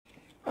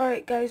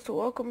Alright guys, so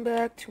welcome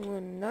back to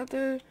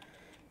another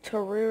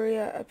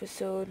Terraria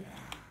episode.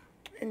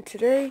 And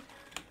today,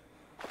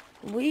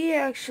 we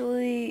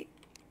actually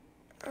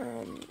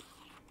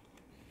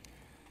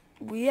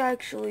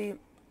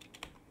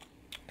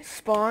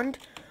spawned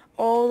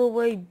all the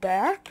way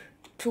back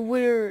to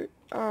where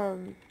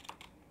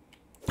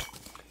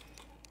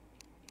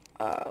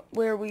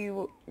we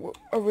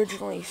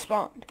originally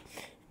spawned.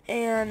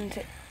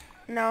 And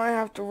now I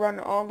have to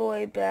run all the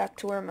way back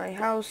to where my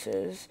house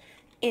is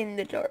in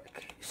the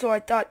dark. So I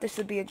thought this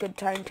would be a good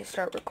time to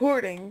start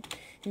recording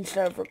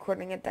instead of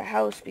recording at the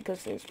house,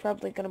 because there's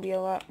probably going to be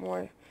a lot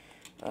more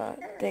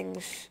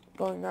things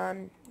going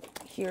on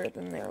here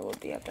than there will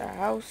be at the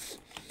house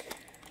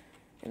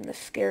in the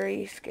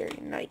scary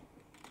night.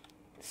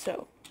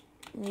 So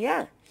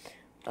yeah,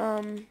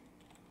 we're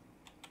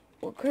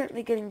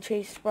currently getting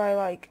chased by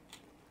like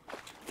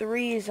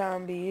 3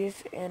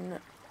 zombies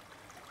and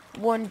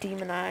 1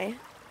 demon eye.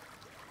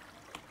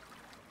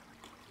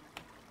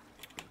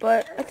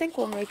 But I think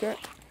we'll make it.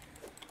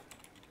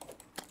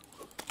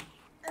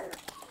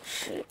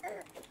 Shit.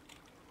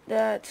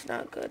 That's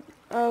not good.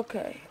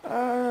 Okay.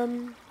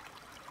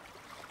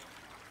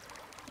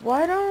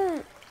 Why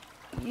don't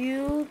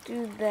you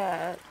do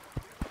that?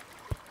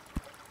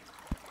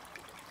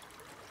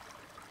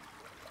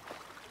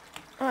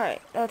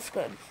 Alright, that's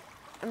good.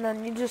 And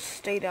then you just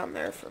stay down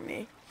there for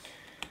me.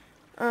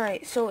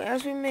 Alright, so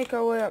as we make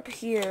our way up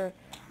here,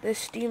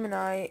 this demon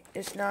eye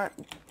is not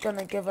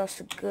gonna give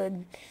us a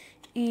good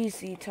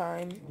easy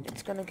time.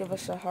 It's gonna give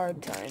us a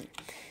hard time.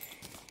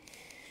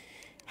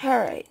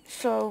 Alright,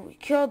 so we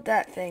killed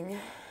that thing.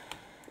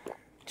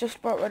 Just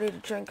about ready to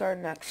drink our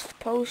next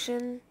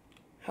potion.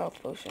 Health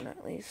potion,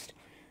 at least.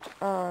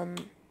 But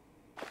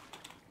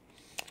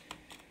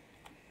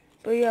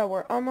yeah,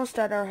 we're almost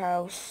at our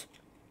house.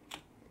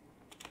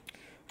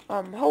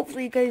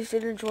 Hopefully you guys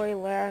did enjoy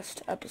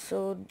last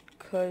episode,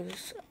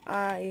 because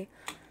I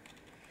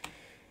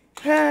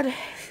had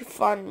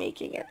fun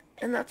making it.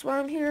 And that's why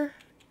I'm here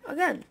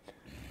again.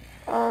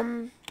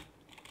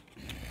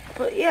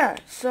 But yeah,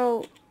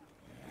 so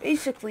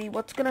basically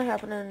what's gonna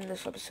happen in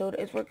this episode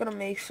is we're gonna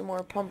make some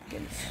more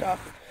pumpkin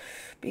stuff,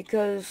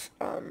 because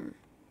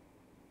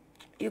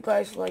you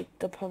guys liked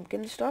the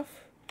pumpkin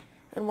stuff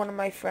and one of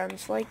my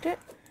friends liked it,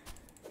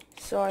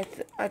 so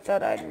I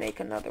thought I'd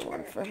make another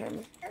one for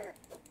him.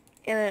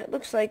 And it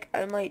looks like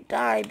I might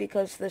die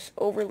because this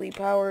overly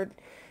powered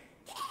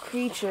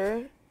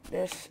creature,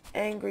 this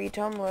angry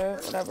tumbler,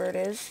 whatever it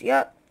is.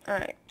 Yep.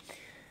 Alright.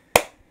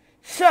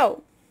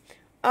 So,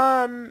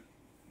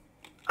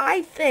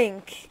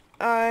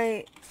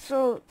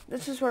 so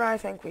this is what I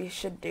think we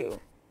should do.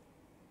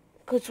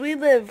 Because we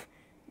live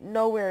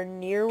nowhere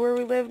near where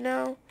we live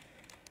now.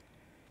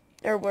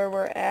 Or where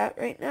we're at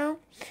right now.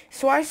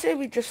 So I say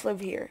we just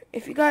live here.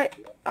 If you guys,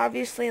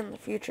 obviously in the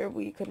future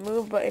we could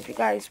move, but if you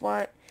guys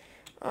want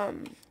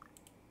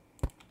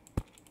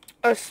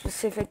a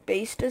specific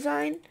base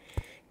design,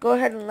 go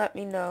ahead and let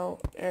me know,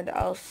 and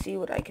I'll see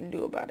what I can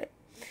do about it.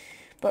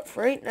 But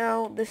for right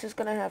now, this is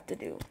gonna have to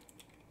do,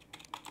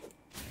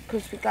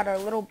 because we got our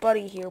little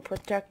buddy here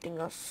protecting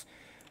us.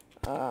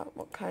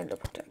 What kind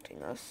of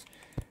protecting us?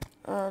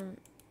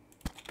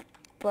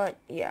 But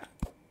yeah.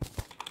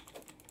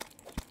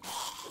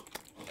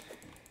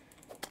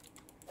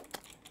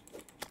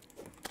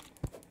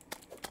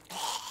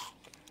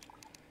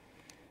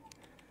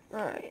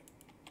 Alright,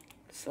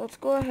 so let's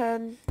go ahead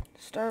and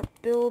start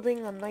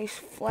building a nice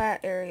flat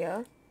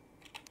area.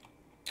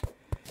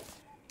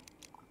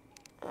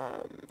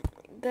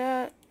 Like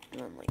that, and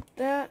then like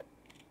that,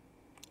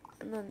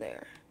 and then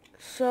there.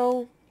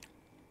 So,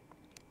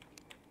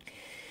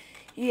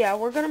 yeah,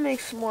 we're gonna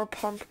make some more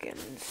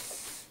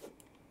pumpkins.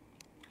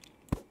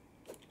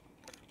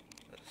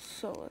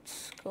 So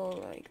let's go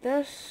like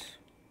this.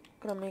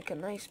 Gonna make a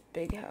nice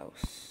big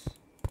house.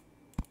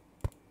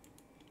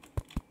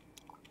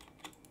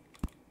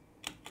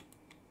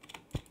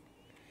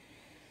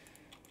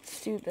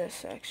 Do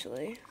this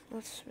actually.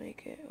 Let's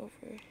make it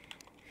over.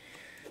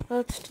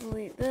 Let's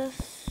delete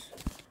this.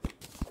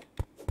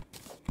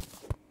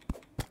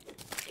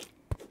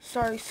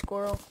 Sorry,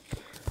 squirrel.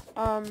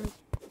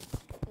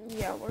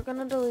 Yeah, we're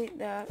gonna delete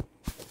that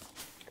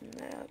and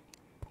that.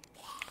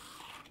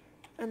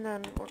 And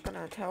then we're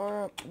gonna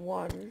tower up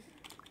 1.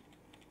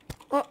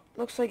 Oh,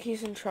 looks like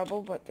he's in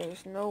trouble, but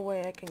there's no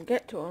way I can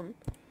get to him.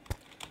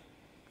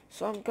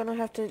 So I'm gonna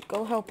have to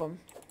go help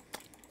him.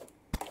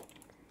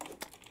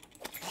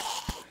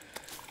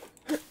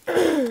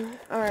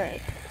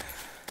 Alright.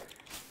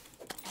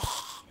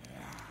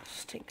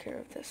 Let's take care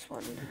of this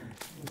one.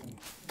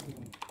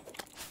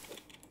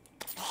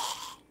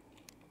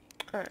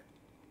 Alright.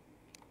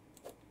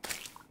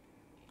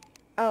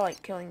 I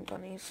like killing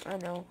bunnies. I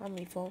know, I'm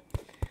evil.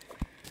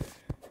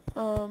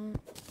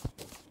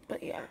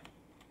 But yeah.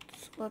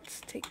 So let's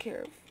take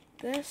care of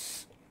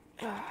this.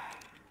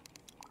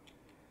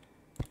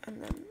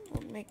 And then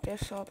we'll make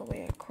this all the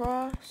way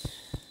across.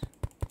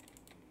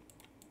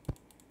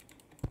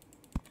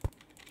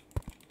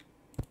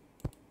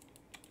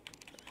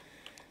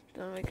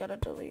 Then we gotta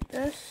delete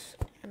this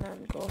And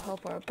then go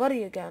help our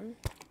buddy again.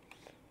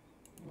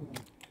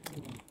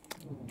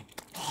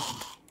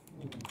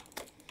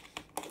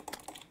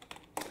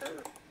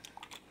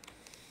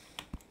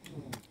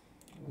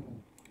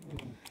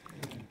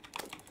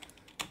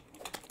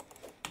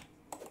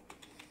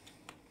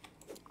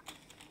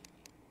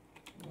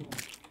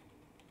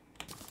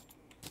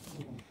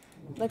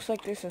 Looks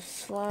like there's a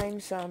slime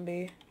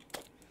zombie.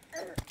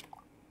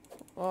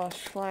 Oh,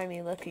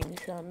 slimy looking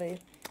zombie.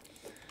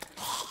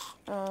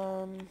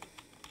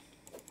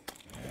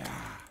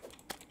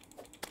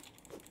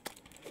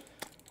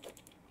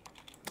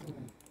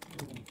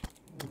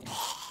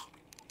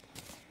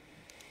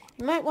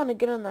 You might want to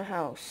get in the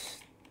house,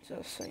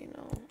 just so you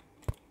know.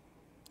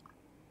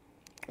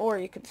 Or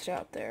you could stay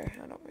out there.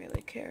 I don't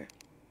really care.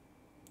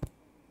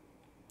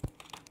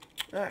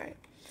 Alright.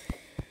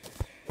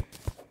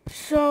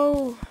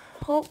 So,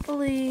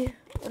 hopefully,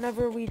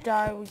 whenever we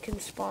die, we can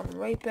spawn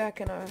right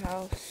back in our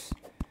house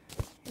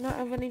and not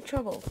have any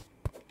trouble.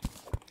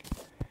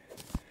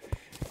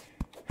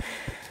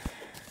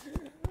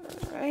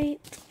 Alright,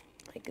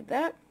 like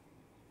that.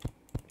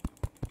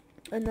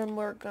 And then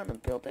we're gonna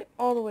build it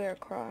all the way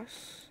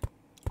across.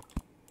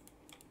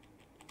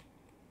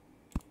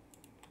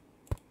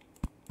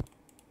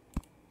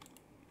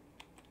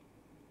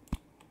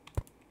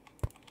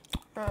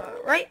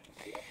 Alright.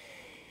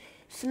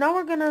 So now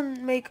we're gonna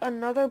make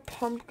another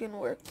pumpkin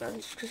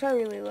workbench, because I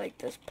really like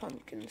this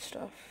pumpkin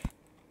stuff.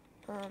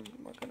 We're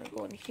gonna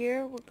go in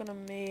here, we're gonna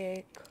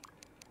make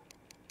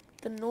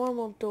the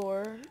normal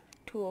door,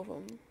 2 of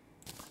them.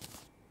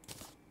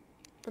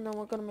 And then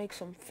we're gonna make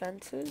some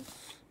fences.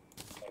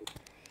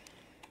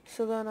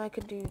 So then I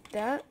could do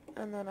that,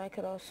 and then I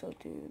could also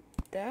do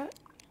that.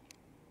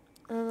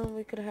 And then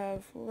we could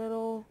have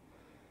little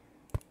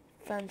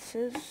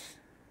fences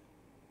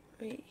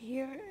right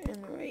here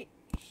and right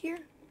here.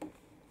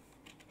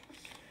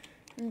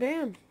 And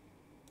bam.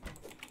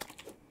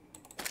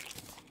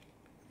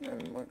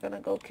 And we're gonna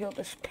go kill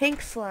this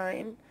pink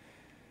slime.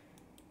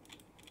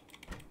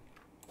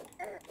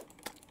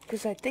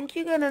 Because I think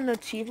you get an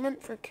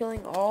achievement for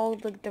killing all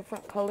the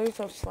different colors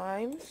of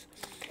slimes.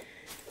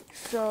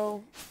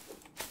 So,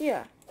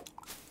 yeah.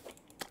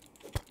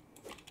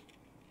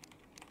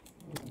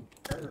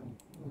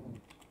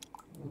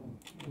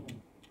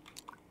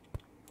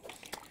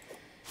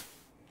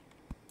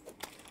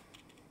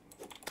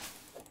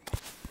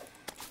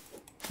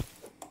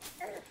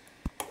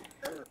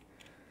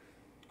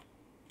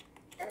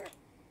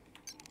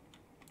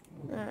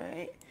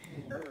 Alright.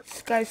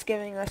 This guy's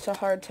giving us a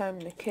hard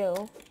time to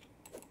kill.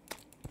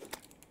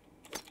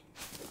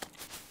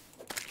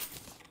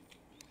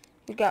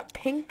 We got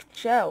pink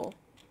gel.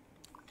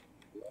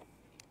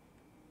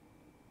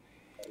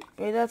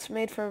 Maybe that's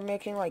made for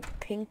making like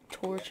pink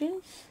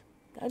torches?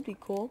 That'd be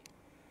cool.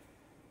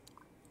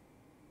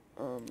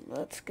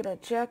 Let's get a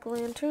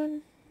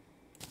jack-o'-lantern.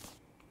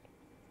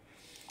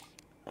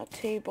 A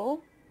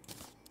table.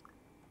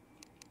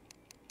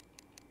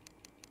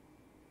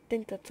 I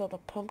think that's all the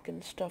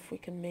pumpkin stuff we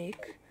can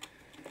make.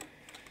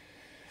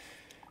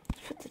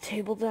 Let's put the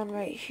table down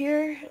right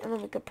here, and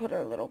then we could put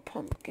our little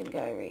pumpkin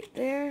guy right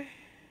there.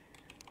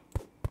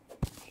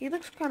 He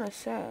looks kind of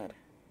sad.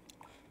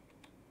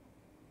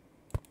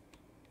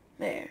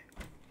 There.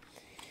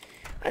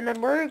 And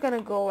then we're going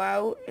to go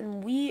out,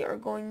 and we are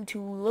going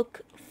to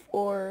look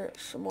for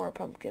some more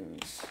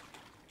pumpkins.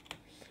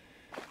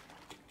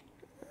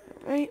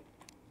 Alright.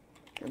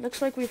 It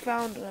looks like we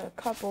found a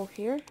couple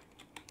here.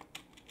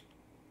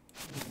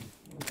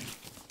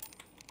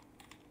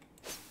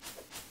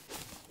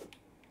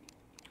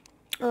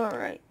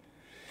 Alright.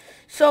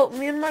 So,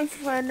 me and my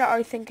friend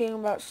are thinking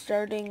about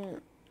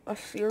starting a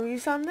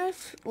series on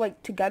this,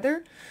 like,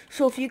 together.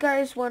 So, if you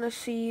guys want to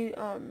see,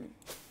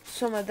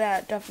 some of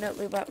that,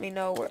 definitely let me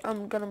know.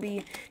 I'm going to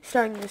be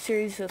starting the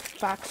series with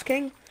Fox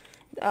King,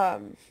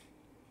 one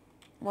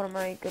of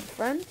my good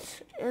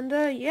friends. And,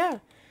 yeah.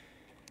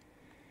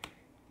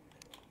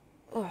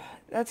 Oh,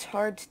 that's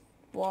hard to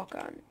walk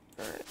on.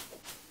 Alright.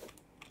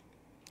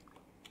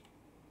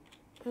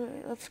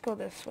 Alright, let's go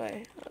this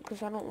way,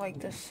 because I don't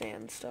like this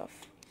sand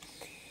stuff.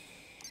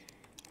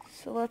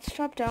 So let's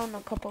chop down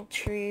a couple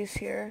trees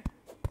here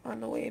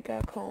on the way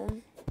back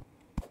home.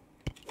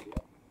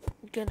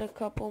 Get a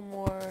couple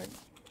more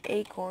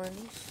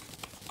acorns.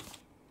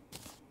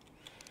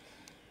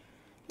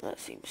 That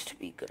seems to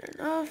be good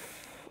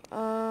enough.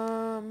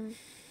 I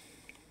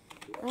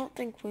don't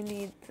think we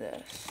need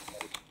this.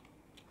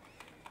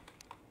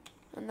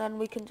 And then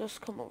we can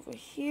just come over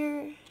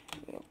here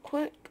real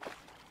quick.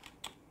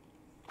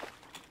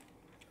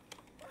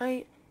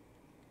 Right.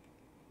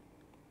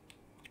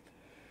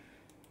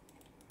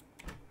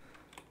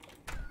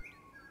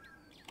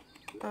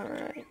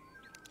 Alright.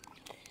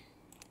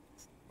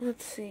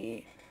 Let's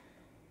see.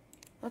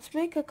 Let's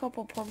make a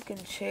couple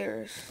pumpkin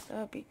chairs.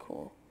 That'd be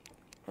cool.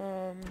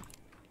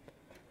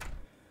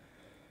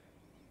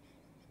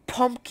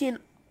 Pumpkin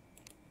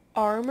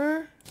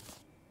armor?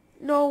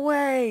 No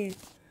way!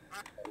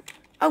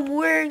 I'm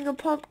wearing a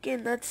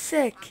pumpkin. That's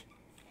sick.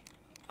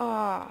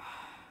 Ah,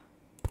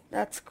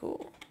 that's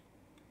cool.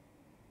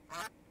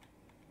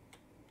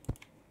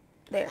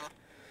 There.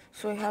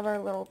 So we have our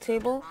little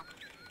table,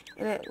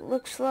 and it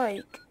looks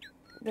like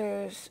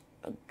there's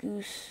a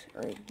goose,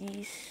 or a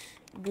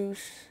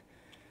goose,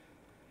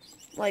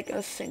 like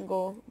a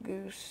single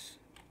goose,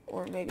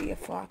 or maybe a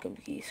flock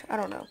of geese. I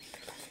don't know.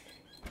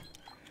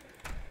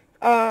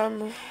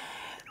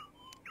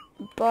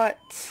 But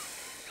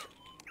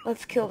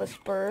let's kill this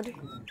bird.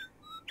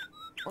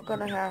 We're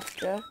gonna have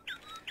to.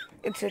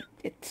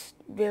 It's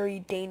very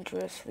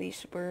dangerous,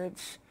 these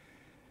birds.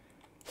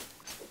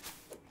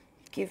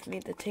 Give me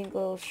the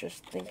tingles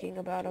just thinking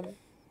about them.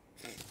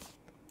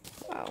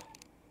 Wow.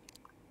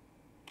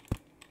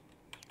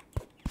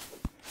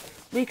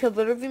 We could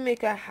literally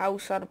make a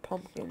house out of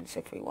pumpkins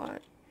if we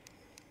want.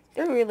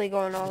 They're really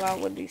going all out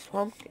with these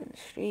pumpkins.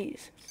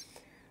 Jeez.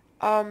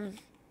 I'm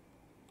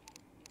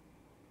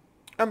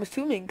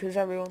assuming because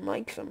everyone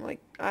likes them.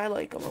 Like, I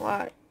like them a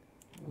lot.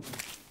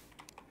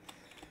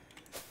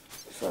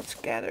 So let's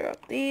gather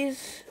up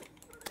these.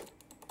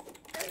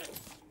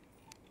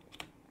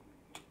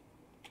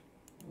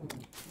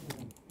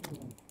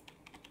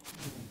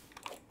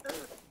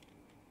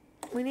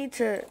 We need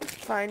to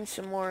find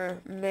some more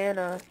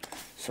mana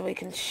so we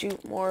can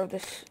shoot more of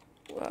this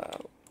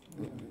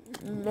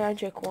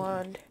magic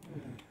wand.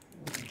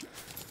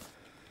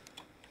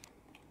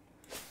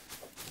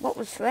 What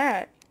was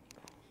that?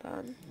 Hold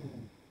on.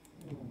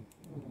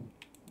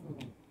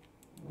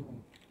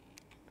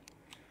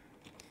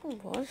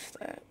 What was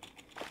that?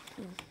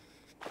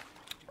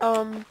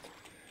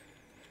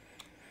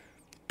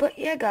 But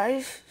yeah,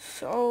 guys,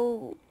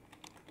 so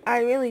I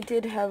really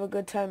did have a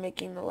good time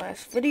making the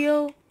last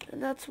video,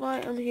 and that's why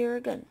I'm here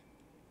again.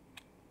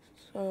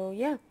 So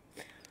yeah.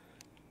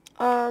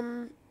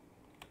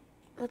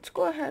 Let's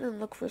go ahead and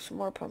look for some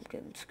more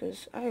pumpkins,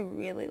 because I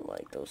really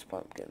like those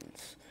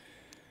pumpkins.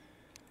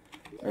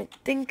 I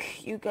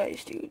think you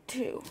guys do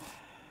too.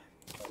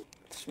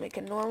 Let's make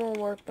a normal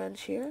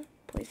workbench here.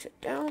 Place it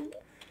down.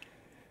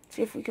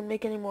 See if we can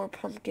make any more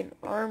pumpkin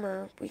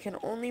armor. We can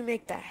only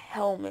make the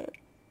helmet.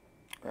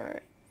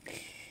 Alright.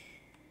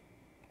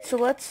 So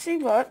let's see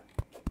what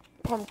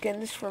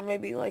pumpkins for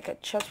maybe like a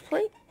chest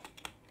plate.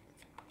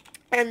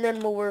 And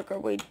then we'll work our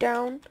way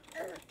down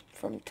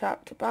from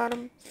top to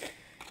bottom.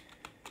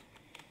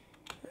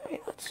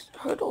 Alright, let's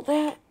hurdle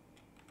that.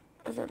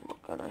 And then we're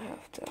gonna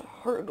have to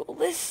hurdle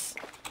this.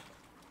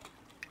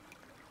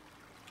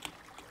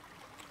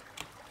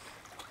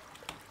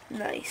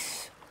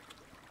 Nice.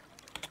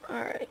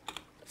 Alright.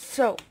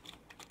 So,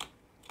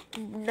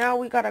 now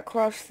we gotta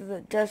cross through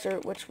the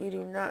desert, which we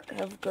do not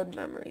have good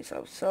memories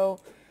of. So,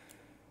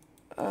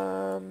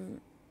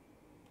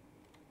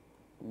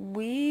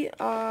 we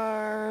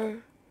are,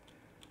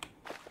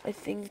 I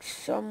think,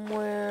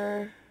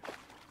 somewhere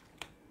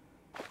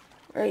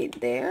right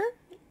there.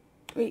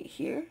 Right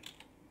here.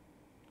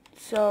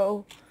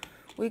 So,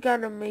 we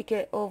gotta make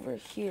it over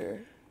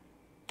here.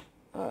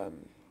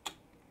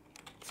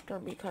 It's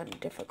gonna be kind of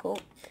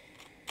difficult.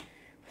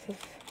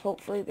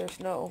 Hopefully there's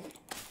no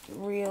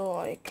real,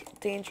 like,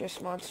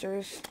 dangerous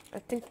monsters. I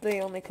think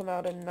they only come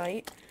out at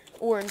night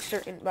or in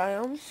certain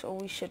biomes, so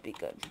we should be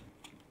good.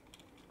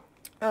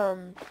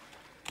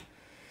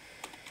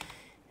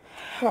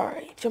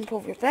 Alright, jump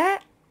over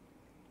that.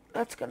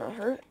 That's gonna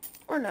hurt.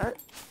 Or not.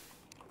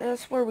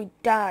 That's where we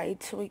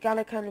died, so we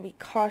gotta kind of be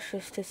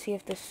cautious to see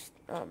if this,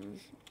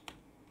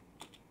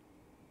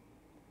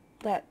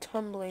 that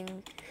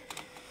tumbling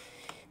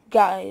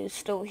guy is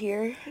still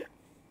here.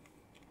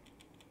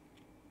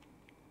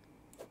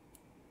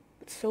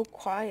 It's so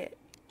quiet.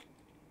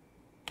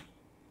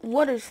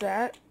 What is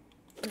that?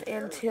 An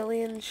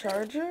Antlion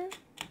charger?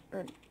 Or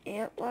an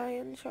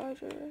antlion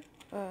charger?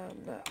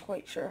 I'm not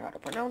quite sure how to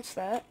pronounce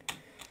that.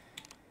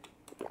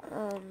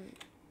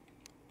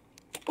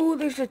 Oh,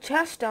 there's a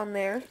chest down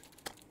there.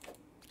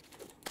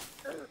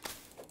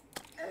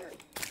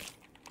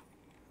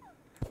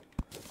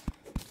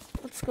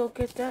 Let's go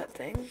get that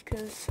thing,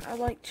 because I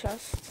like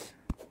chests.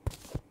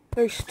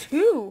 There's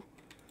two!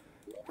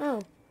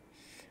 Oh.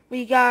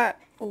 We got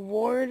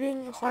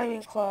warding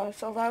climbing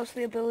claws. Allows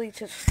the ability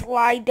to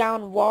slide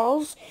down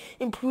walls.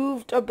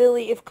 Improved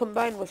ability if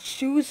combined with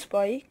shoe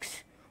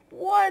spikes.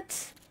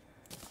 What?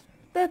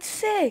 That's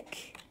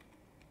sick.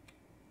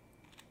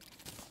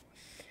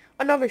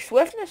 Another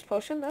swiftness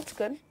potion. That's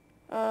good.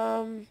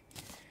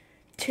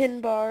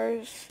 Tin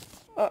bars.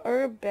 A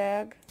herb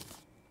bag.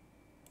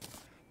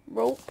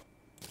 Rope.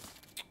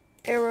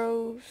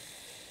 Arrows.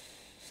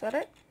 Is that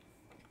it?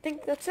 I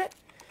think that's it.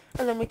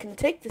 And then we can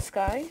take this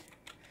guy.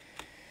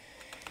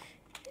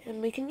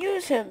 And we can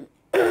use him.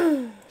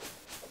 Alright,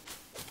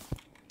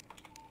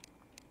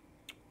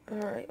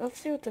 let's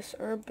see what this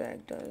herb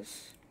bag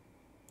does.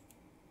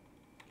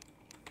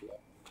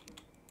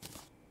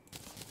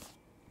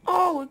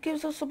 Oh, it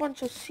gives us a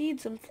bunch of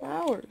seeds and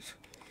flowers.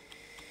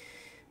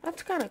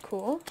 That's kind of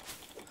cool.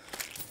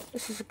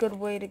 This is a good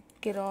way to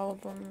get all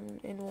of them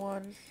in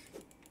one.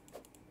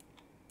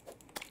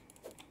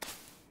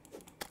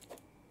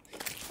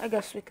 I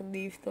guess we can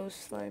leave those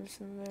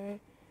slimes in there.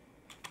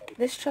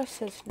 This chest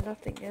has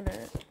nothing in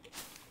it.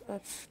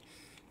 That's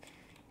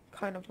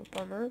kind of a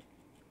bummer.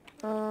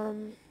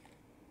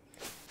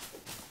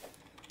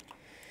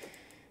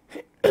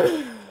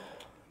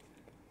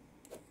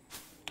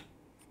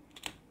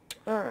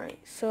 Alright,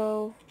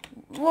 so...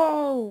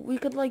 Whoa! We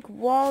could, like,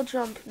 wall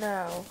jump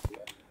now.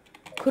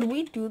 Could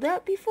we do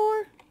that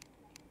before?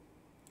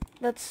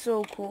 That's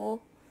so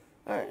cool.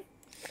 Alright.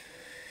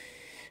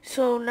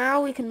 So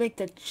now we can make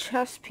the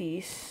chess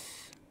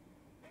piece.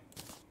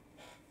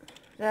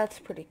 That's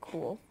pretty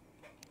cool.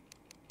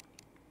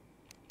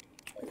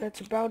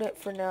 That's about it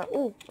for now.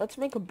 Oh, let's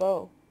make a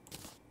bow.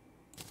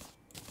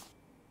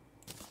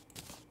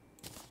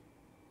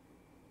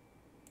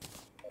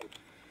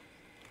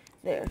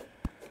 There.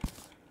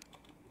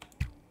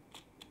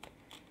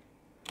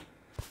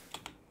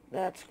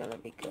 That's gonna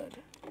be good.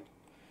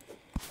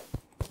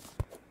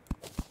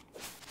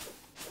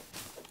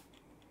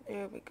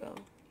 There we go.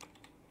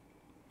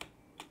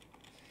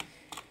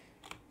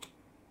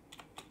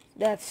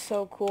 That's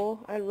so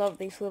cool. I love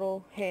these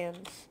little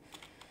hands.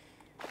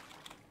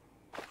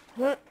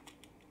 Huh.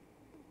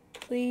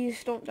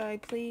 Please don't die.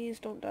 Please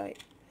don't die.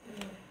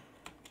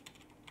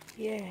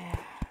 Yeah.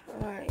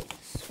 Alright.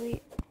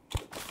 Sweet.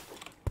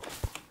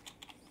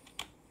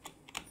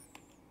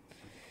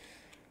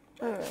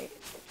 Alright.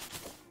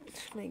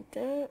 Let's make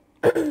that.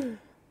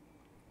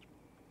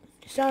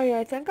 Sorry,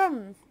 I think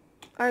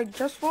I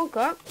just woke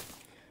up.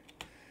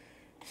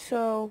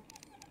 So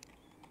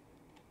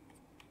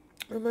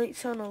I might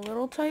sound a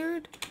little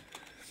tired.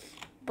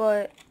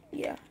 But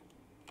yeah.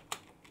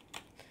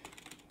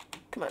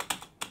 Come on.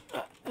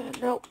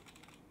 No.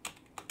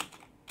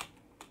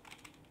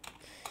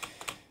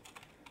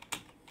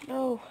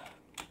 No.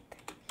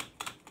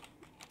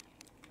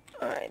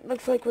 Alright,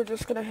 looks like we're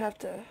just gonna have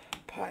to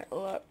pile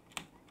up.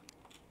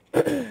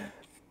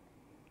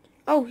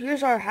 Oh,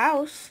 here's our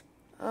house.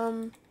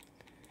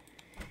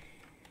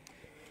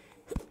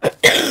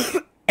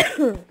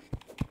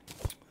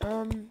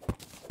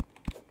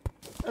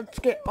 Let's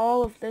get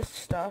all of this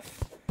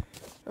stuff,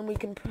 and we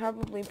can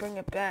probably bring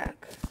it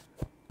back.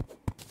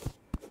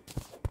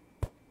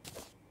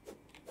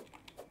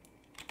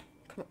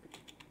 Come on.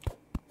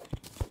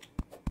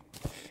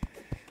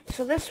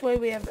 So this way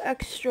we have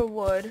extra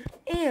wood,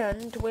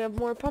 and we have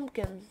more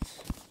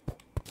pumpkins.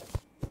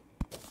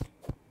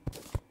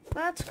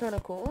 That's kind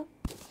of cool.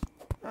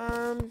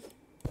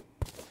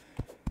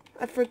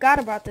 I forgot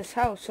about this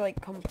house,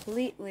 like,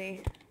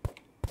 completely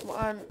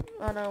on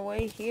our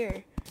way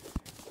here.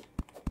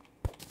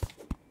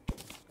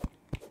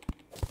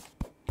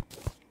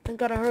 I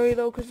gotta hurry,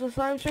 though, because the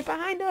slime's right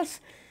behind us.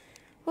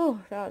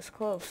 Oh, that was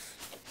close.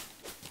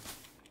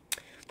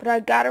 But I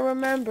gotta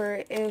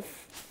remember,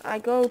 if I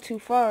go too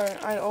far,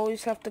 I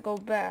always have to go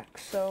back.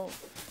 So,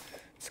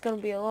 it's gonna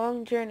be a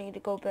long journey to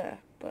go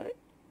back, but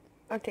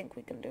I think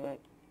we can do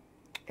it.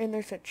 And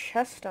there's a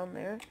chest down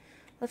there.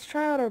 Let's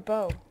try out our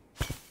bow.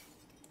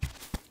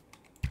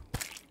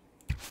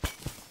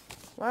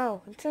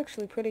 Wow, it's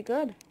actually pretty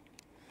good.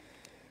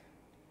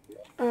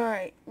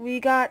 Alright,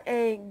 we got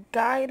a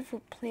guide for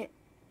plant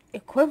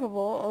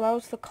equipable.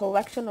 Allows the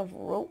collection of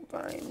rope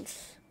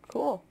vines.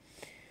 Cool.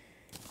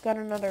 Got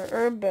another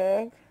herb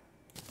bag.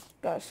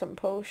 Got some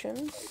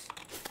potions.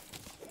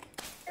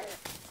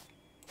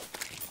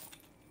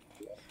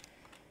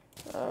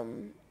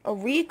 A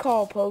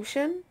recall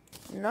potion.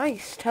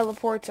 Nice.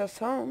 Teleports us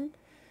home.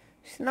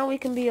 So now we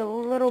can be a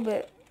little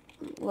bit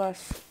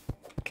less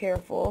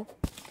careful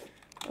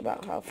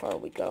about how far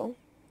we go.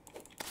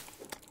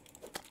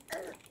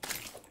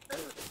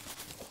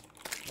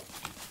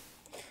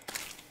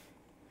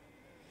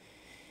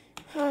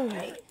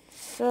 Alright,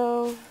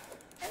 so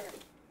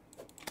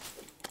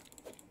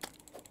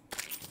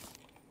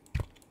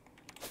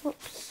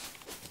whoops.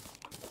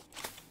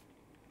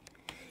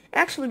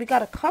 Actually, we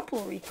got a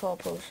couple recall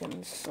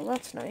potions, so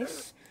that's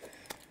nice.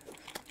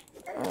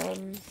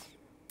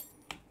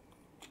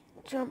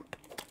 Jump.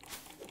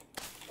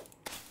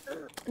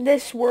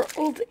 This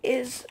world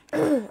is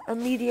a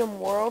medium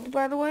world,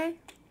 by the way.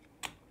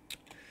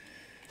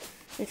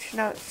 It's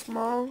not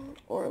small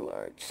or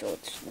large, so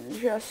it's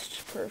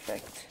just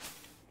perfect.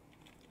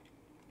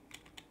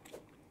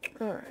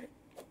 Alright.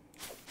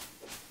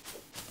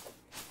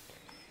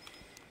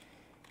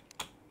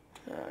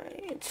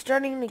 Alright, it's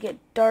starting to get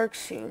dark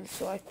soon,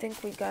 so I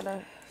think we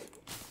gotta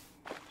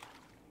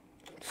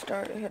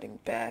start heading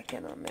back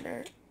in a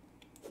minute.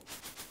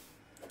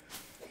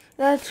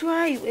 That's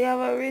right, we have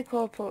a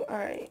recall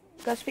alright,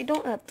 guess we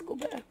don't have to go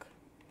back.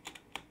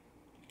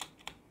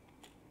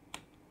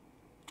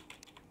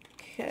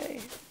 Okay.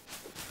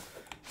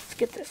 Let's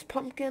get this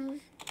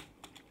pumpkin.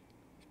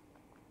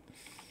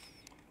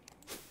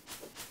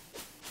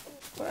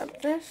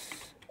 Grab this.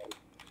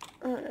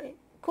 Alright,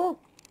 cool.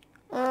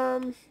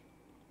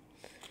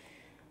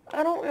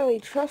 I don't really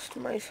trust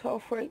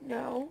myself right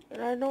now,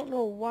 and I don't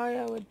know why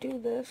I would do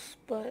this,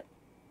 but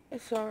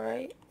it's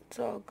alright. It's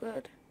all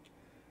good.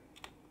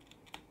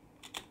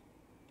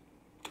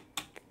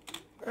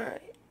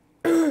 Alright.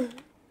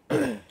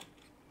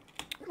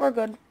 We're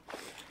good.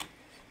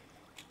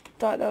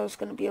 Thought that was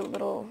going to be a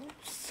little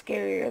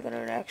scarier than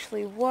it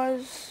actually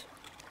was.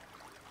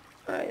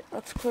 Alright,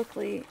 let's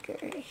quickly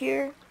get right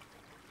here.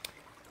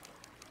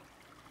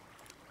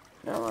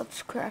 Now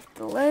let's craft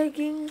the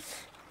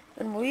leggings.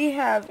 And we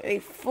have a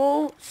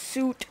full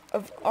suit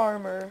of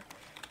armor.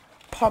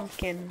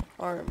 Pumpkin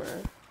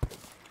armor.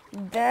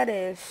 That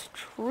is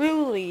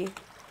truly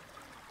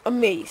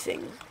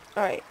amazing.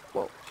 Alright,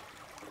 whoa.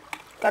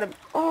 Got him.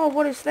 Oh,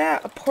 what is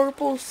that? A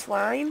purple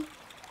slime?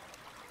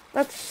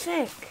 That's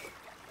sick.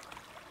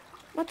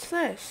 What's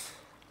this?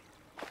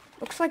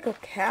 Looks like a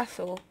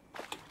castle.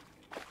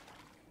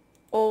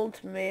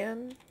 Old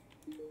man.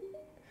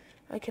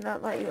 I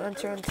cannot let you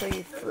enter until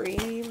you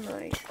free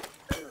my...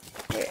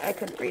 Wait, I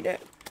couldn't read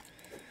it.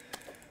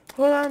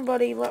 Hold on,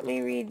 buddy. Let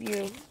me read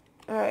you.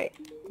 Alright.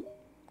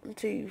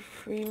 Until you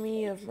free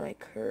me of my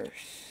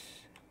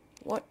curse.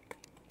 What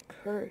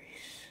curse?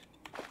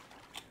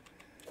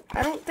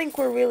 I don't think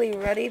we're really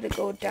ready to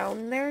go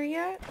down there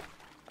yet.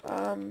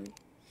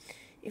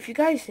 If you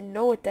guys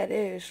know what that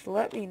is,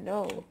 let me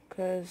know,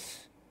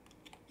 because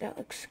that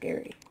looks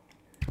scary.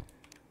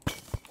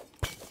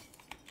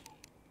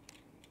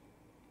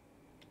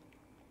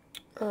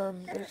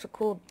 There's a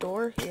cool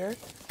door here.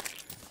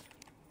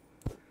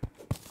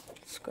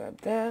 Let's grab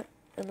that,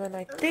 and then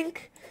I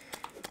think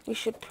we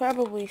should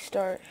probably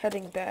start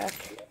heading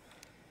back.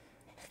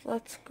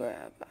 Let's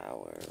grab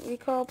our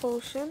recall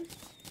potion.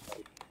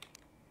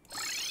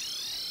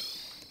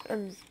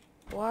 And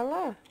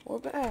voila, we're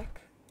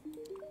back.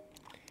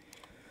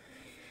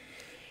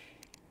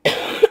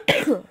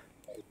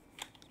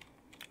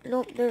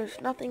 Nope, there's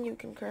nothing you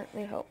can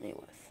currently help me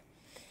with.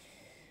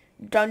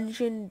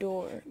 Dungeon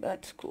door,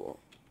 that's cool.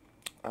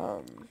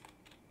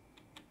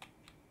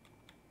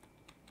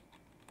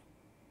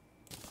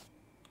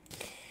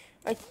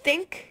 I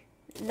think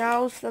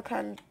now's the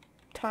kind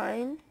of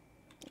time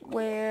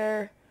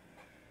where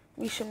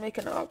we should make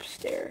an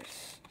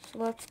upstairs. So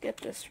let's get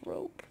this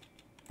rope.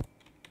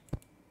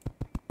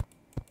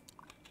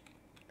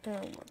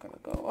 And we're gonna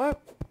go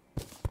up.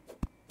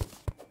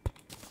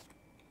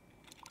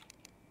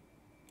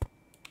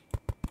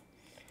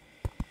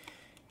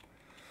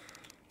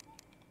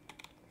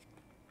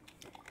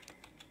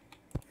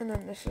 And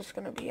then this is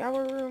gonna be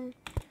our room.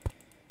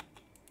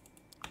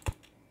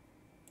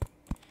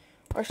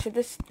 Or should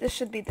this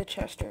should be the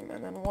chest room,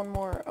 and then one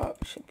more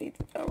up should be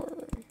our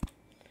room.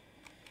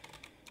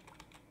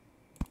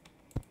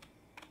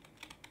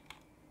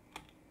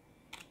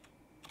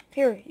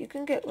 Here, you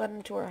can get let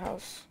into our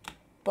house,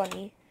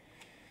 bunny.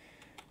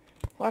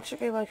 Watch it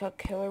be like a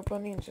killer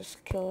bunny and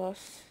just kill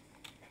us.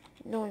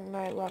 Knowing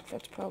my luck,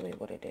 that's probably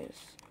what it is.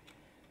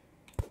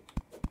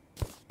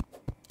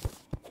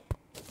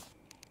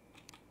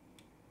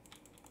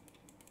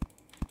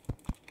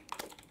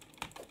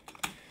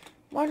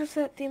 Why does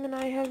that demon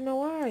eye have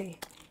no eye?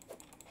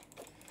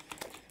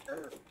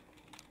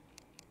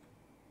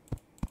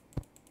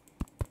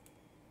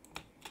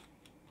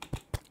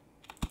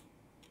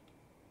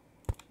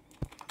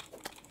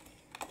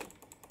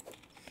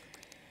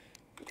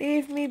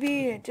 Leave me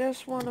be, I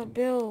just wanna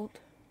build.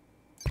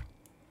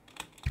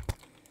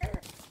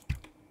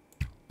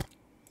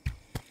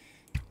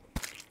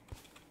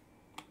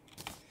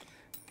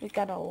 We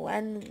got a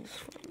lens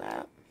from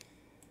that.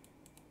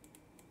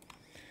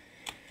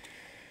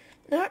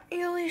 Not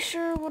really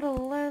sure what a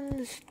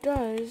lens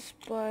does,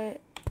 but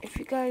if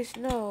you guys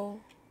know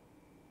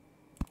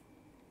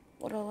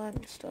what a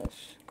lens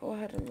does, go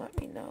ahead and let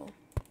me know.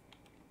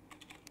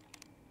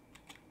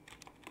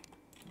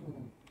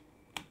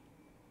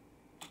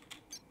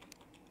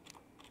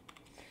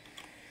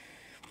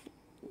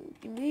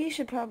 We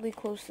should probably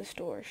close this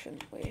door,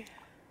 shouldn't we?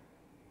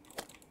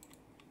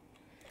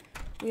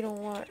 We don't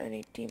want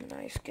any demon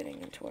eyes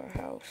getting into our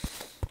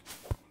house.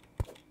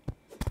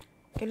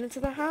 Get into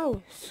the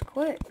house,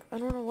 quick. I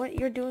don't know what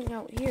you're doing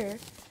out here.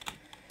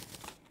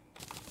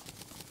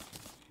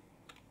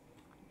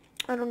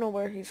 I don't know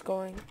where he's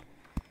going.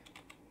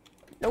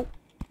 Nope.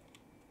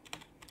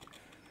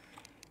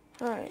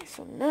 Alright,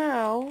 so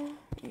now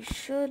we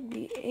should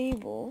be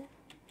able...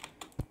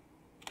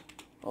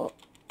 Oh,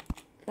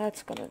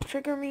 that's gonna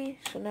trigger me,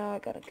 so now I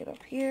gotta get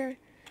up here.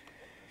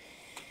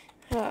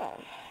 Well,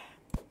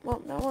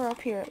 now we're up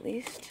here at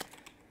least.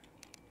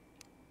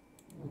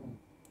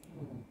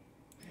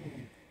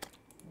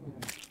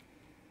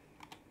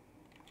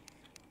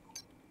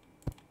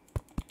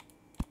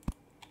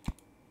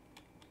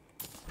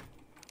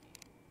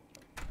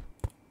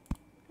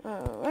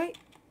 Alright.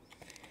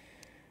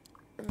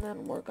 And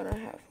then we're gonna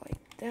have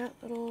like that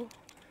little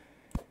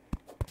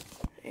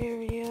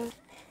area.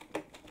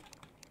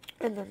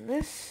 And then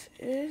this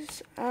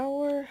is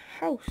our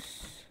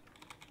house.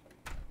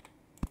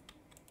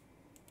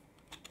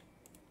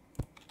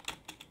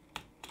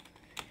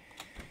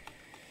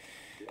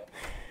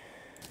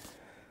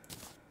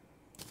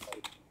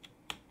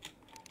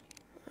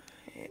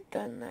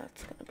 Then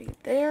that's gonna be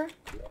there.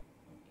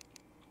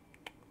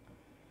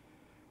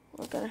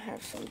 We're gonna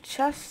have some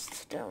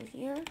chests down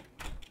here.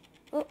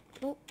 Oh,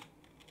 nope.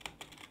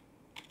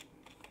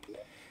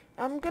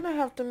 I'm gonna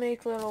have to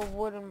make little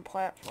wooden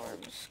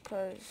platforms,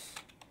 cause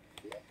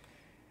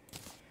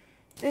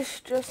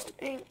this just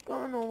ain't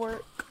gonna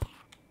work.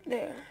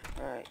 There.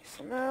 Alright,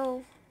 so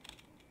now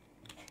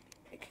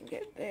we can can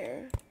get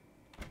there.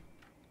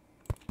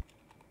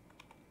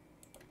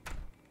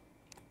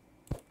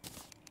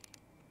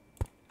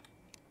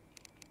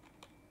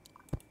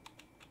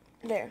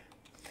 There.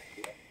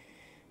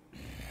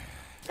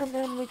 And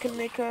then we can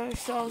make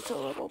ourselves a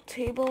little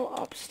table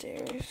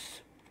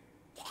upstairs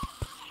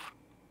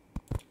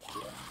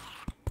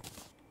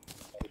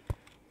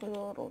with a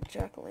little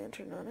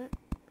jack-o'-lantern on it.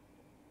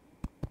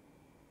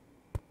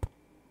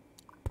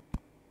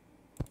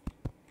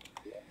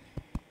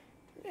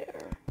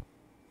 There.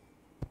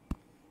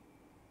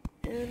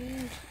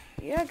 And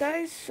yeah,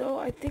 guys, so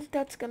I think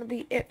that's gonna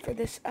be it for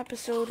this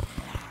episode.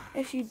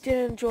 If you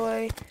did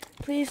enjoy,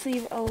 please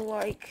leave a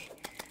like.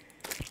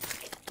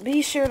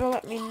 Be sure to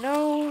let me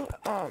know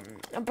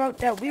about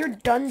that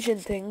weird dungeon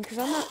thing, because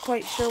I'm not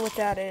quite sure what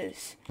that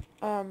is.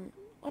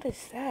 What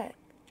is that?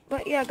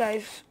 But yeah,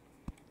 guys,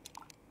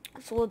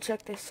 so we'll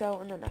check this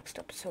out in the next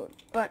episode.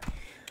 But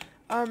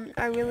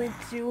I really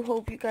do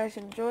hope you guys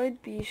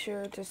enjoyed. Be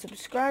sure to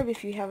subscribe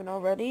if you haven't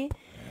already.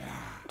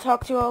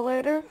 Talk to you all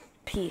later.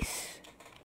 Peace.